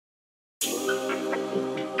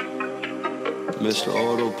Mr.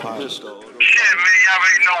 Autopilot. Shit, man, y'all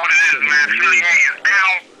already know what it is, man. Philly Haze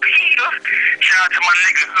down, Peter. Shout out to my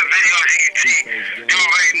nigga for video ET. You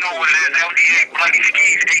already know what it is. LDA, Bloody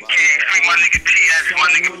Skis, AK, free my nigga TS, my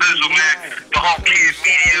nigga Bizzle, man. The whole kid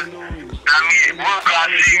media. I mean, Will God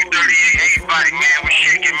see you, 38, everybody, man. We're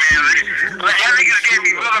shaking, man. Like, y'all niggas gave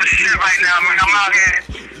me real shit right now, man. I'm out here.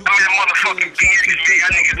 I'm in the motherfucking BX, man. Y'all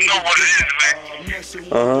niggas know what it is, man.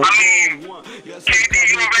 I mean, KD,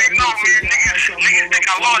 you already know, man. Niggas think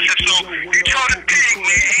I lost it, so you told the pig,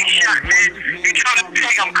 man. Ain't shot, man. You told the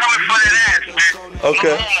pig, I'm coming for that ass, man.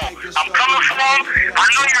 Okay. I'm coming for him. I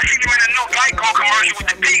know y'all seen him in a new Geico commercial with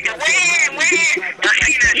the pig. Y'all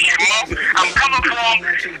seen that shit, Mo. I'm coming for him,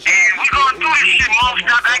 and we gonna do this shit, Mo.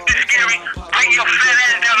 Stop acting scary. Bring your fat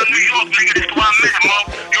ass down to New York, nigga. This is why I'm at, Mo.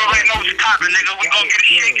 You already know what's poppin', nigga. We gonna get it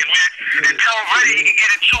shaking, man. And tell Reddy he can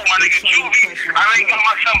get it too, my nigga. Juvie, I already got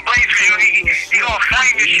my son Blaze for you. He gonna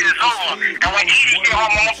flame this shit, it's over. And when he get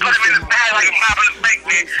home, I'm gonna put him in the bag like a mob in the bank,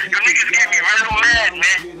 man. You niggas get me real mad,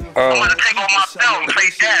 man. I'm gonna take off my belt and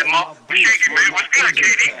play dad, Mo. We're shaking, man. What's good,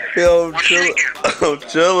 KD? Yo, I'm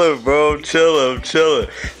chilling, bro. Chilling.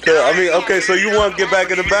 I mean, okay, so you want to get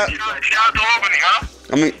back in the battle? Shout out to Albany, huh?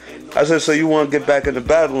 I mean, I said, so you want to get back in the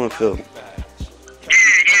battling field?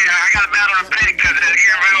 Yeah, I got a battle to pick because it's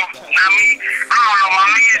getting real. I mean, I don't know, my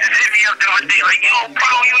man just hit me up the other day, like, yo,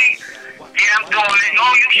 bro, you need. Yeah, I'm doing it.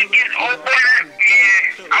 Oh, you should get old boy.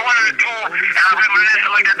 Yeah, I wanted to do it. And I reminisced,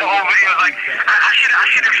 looked at the whole video, like, I should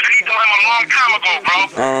have feed to him a long time ago, bro.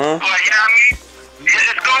 But, you know what I mean?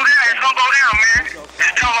 Yeah, it's going down. It's going to go down, man.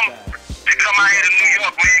 Just tell him to come out here to New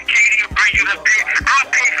York, man. Katie will bring you the pay. I'll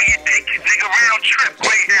pay for your ticket, nigga. Round trip,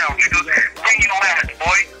 way down, nigga. Bring your ass,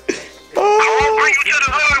 boy. I won't bring you to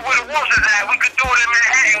the hood where the wolves is at. We could do it in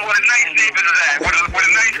Manhattan where the nice neighbors is at, where the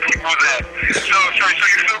nice people is at. So you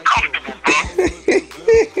feel comfortable, bro.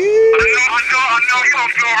 I know you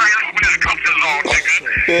don't feel right with this comfort zone, nigga.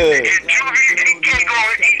 And Juvie, he can't go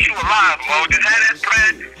and eat you alive, bro. Just have that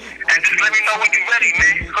bread and just let me know when you're ready,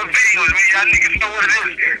 man. Her videos, man. Y'all niggas know what it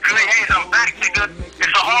is. Philly Haze, I'm back, nigga.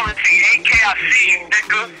 It's a horror team. AK, I see you,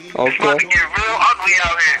 nigga. It's about to get real ugly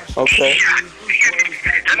out here. Okay.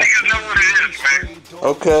 The niggas know what it is, man.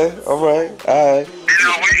 Okay, alright. You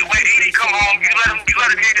know, when Edie come home, you let him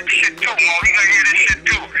hear this shit too, man. He gonna hear this shit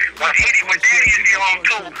too. When Daddy is here home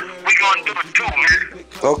too, we gonna do it too, man.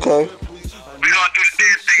 Okay. We gonna do the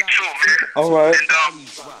damn thing too, man. Alright. And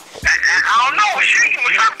I don't know, shit.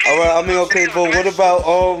 Alright, I mean, okay, but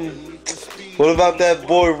what about that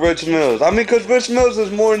boy Rich Mills? I mean, cause Rich Mills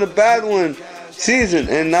is more in the battling season,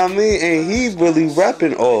 and I mean, and he really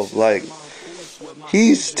rapping off, like,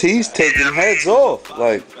 he's taking heads off,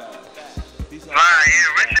 like.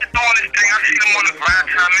 Rich is doing this thing. I see him on the grind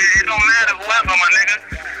time, man. It don't matter whoever, my nigga.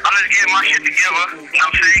 I'm just getting my shit together. You know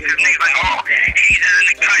what I'm saying? Cause niggas like, oh, he's in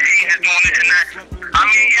the cut, he's just doing this and that. I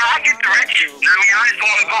mean, yeah, I get the rich. I mean, I just don't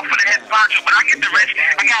want to go for the head boxer, but I get the rich.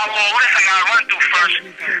 I got a little list I gotta run through first.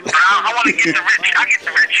 But I want to get the rich. I get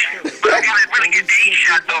the rich. But I gotta really get the heat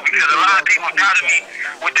shot though, because a lot of people doubted me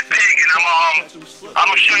with the pig, and I'm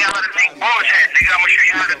gonna show you how to make balls head, nigga. I'm gonna show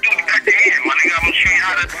you how to do the cut the hand, my nigga. I'm gonna show you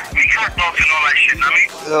how to make hot dogs and all that shit. I mean,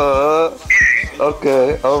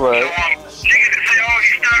 Okay, alright. So, niggas can say, oh,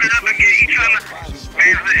 you started up and get each other.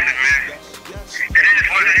 Man, listen, man. It is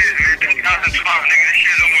what it is, man. 2012, nigga. This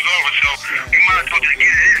shit's almost over, so we might as well just get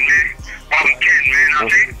it in, man. While we can, man. I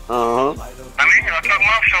mean, I'll talk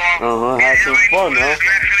about so. Have some fun, huh?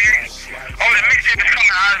 Oh, the mixtape is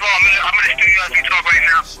coming out as well. I'm in the studio as we talk right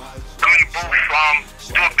now. I'm in the booth,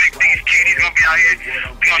 doing big things. Katie's gonna be out here.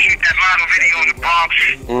 We gonna shoot that model video in the Bronx.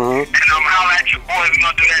 And I'm holla at your boy. We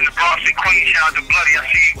gonna do that in the Bronx and Queens. Shout out to Bloody. I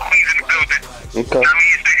see you, Queens in the building. Okay. I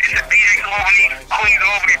mean, it's a BX Albany, Queens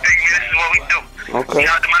Albany thing, man. This is what we do. Okay.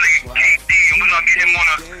 Shout out to my nigga KD, and we're gonna get him on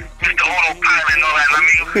Mr. Autopilot and all that. I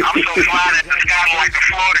mean, I'm so fly that the sky look like the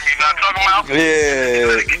floor to me. You know what I'm talking about?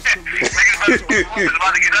 Yeah. It's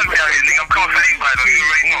about to get ugly out here, nigga. I'm coming for everybody, though. You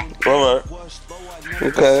already know. Alright.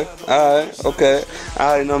 Okay. Alright.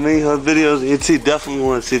 You know what I mean? Her videos, definitely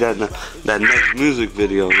want to see that next music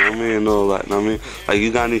video, you know what I mean? And all that, you know what I mean? Like,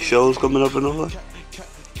 you got any shows coming up and all that?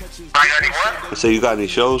 I got any what? I say, you got any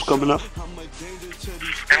shows coming up?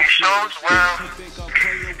 Any shows? Well,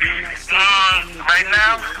 right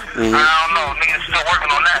now, I don't know. Niggas still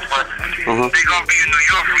working on that, but they gonna be in New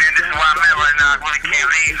York, man. This is where I'm at right now. I really can't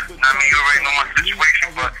leave. I mean, you already know my situation,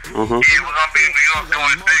 but yeah, we're gonna be in New York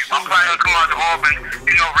doing this thing. I'm probably gonna come out to Auburn,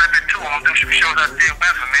 rep it too. I'm gonna do some shows out there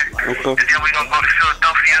with him, man. Okay. And then we're gonna go to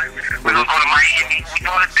Philadelphia. We're gonna go to Miami. We're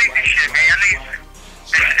doing the big shit, man. Y'all niggas,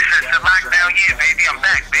 it's a lockdown year, baby. I'm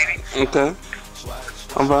back, baby. Okay.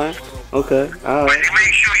 Alright. Okay. Alright. But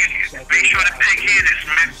make sure you make sure the pig hear this,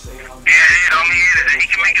 man. Yeah, I mean, he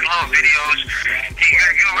can make his little videos.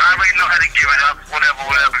 You already know how to give it up.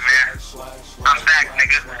 Whatever, man. I'm back,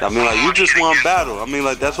 nigga. I mean, like, you just want battle. I mean,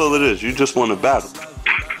 like, that's all it is. You just want to battle.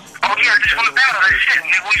 Oh, yeah, I just want to battle. That's shit,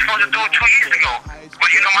 nigga. We supposed to do it 2 years ago. But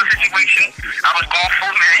you know my situation. I was going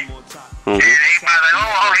full man. And everybody like,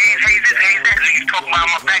 oh, Haze this. You talking about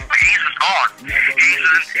my back, but Haze is gone. Haze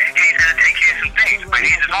had to take care of some things. But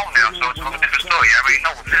Haze is home now, so it's a whole different story. I already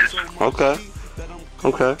know what it is. Okay.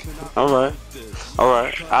 Alright.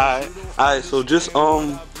 So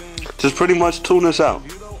just pretty much tune us out.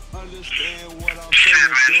 Shit,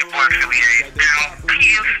 man, it's your boy Philly Haze.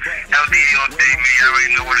 Peace. LDA all day, man. You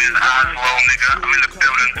already know what it is. Eyes low, nigga. I'm in the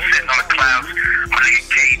building, sitting on the clouds. My nigga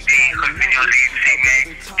KD, hood videos EC, man.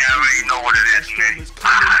 You already know what it is, man.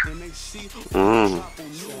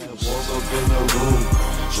 Walk up in the room,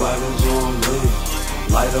 drivers on me,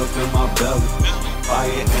 light up in my belly,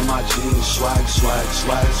 fire in my jeans, swag,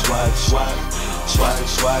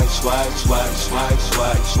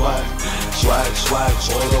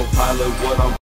 autopilot what I'm